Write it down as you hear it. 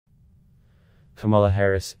Kamala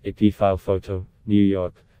Harris, AP file photo, New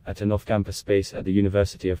York, at an off-campus space at the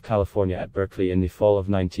University of California at Berkeley in the fall of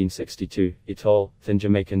 1962, a tall, thin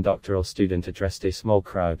Jamaican doctoral student addressed a small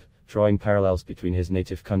crowd, drawing parallels between his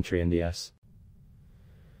native country and the U.S.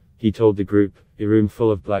 He told the group, a room full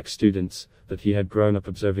of black students, that he had grown up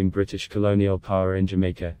observing British colonial power in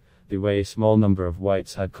Jamaica, the way a small number of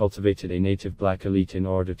whites had cultivated a native black elite in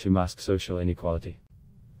order to mask social inequality.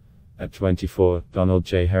 At 24, Donald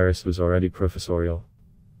J. Harris was already professorial.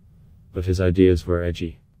 But his ideas were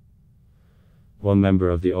edgy. One member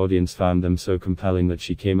of the audience found them so compelling that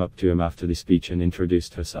she came up to him after the speech and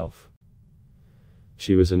introduced herself.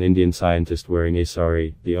 She was an Indian scientist wearing a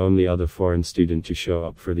sari, the only other foreign student to show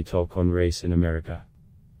up for the talk on race in America.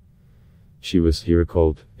 She was, he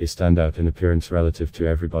recalled, a standout in appearance relative to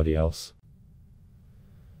everybody else.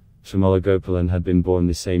 Shamala Gopalan had been born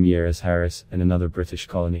the same year as Harris, in another British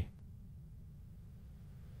colony.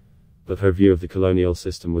 But her view of the colonial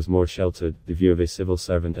system was more sheltered, the view of a civil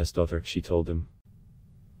servant's daughter, she told him.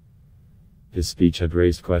 His speech had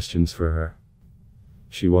raised questions for her.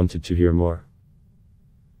 She wanted to hear more.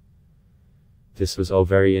 This was all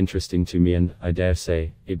very interesting to me and, I dare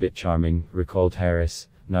say, a bit charming, recalled Harris,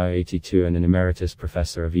 now 82 and an emeritus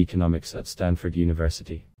professor of economics at Stanford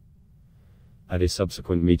University. At a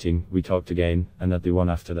subsequent meeting, we talked again, and at the one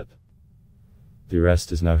after that. The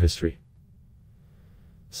rest is now history.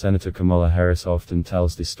 Senator Kamala Harris often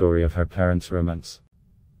tells the story of her parents' romance.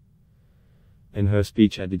 In her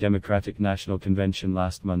speech at the Democratic National Convention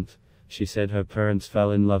last month, she said her parents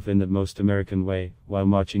fell in love in the most American way, while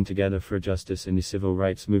marching together for justice in the civil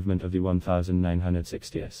rights movement of the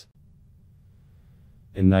 1960s.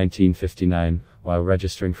 In 1959, while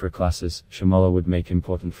registering for classes, Shamala would make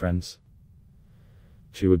important friends.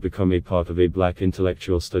 She would become a part of a black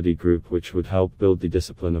intellectual study group which would help build the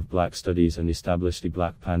discipline of black studies and establish the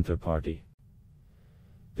Black Panther Party.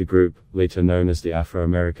 The group, later known as the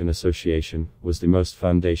Afro-American Association, was the most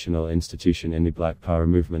foundational institution in the Black Power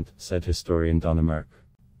movement, said historian Donna Merck.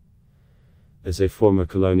 As a former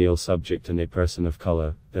colonial subject and a person of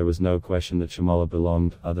color, there was no question that Shamala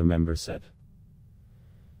belonged, other members said.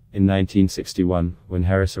 In 1961, when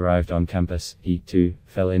Harris arrived on campus, he, too,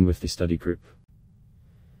 fell in with the study group.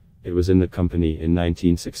 It was in the company in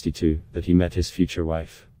 1962 that he met his future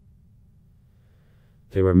wife.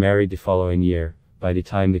 They were married the following year. By the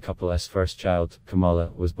time the couple's first child,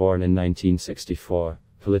 Kamala, was born in 1964,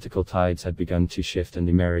 political tides had begun to shift and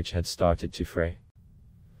the marriage had started to fray.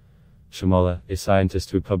 Shamala, a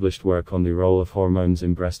scientist who published work on the role of hormones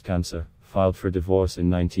in breast cancer, filed for divorce in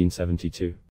 1972.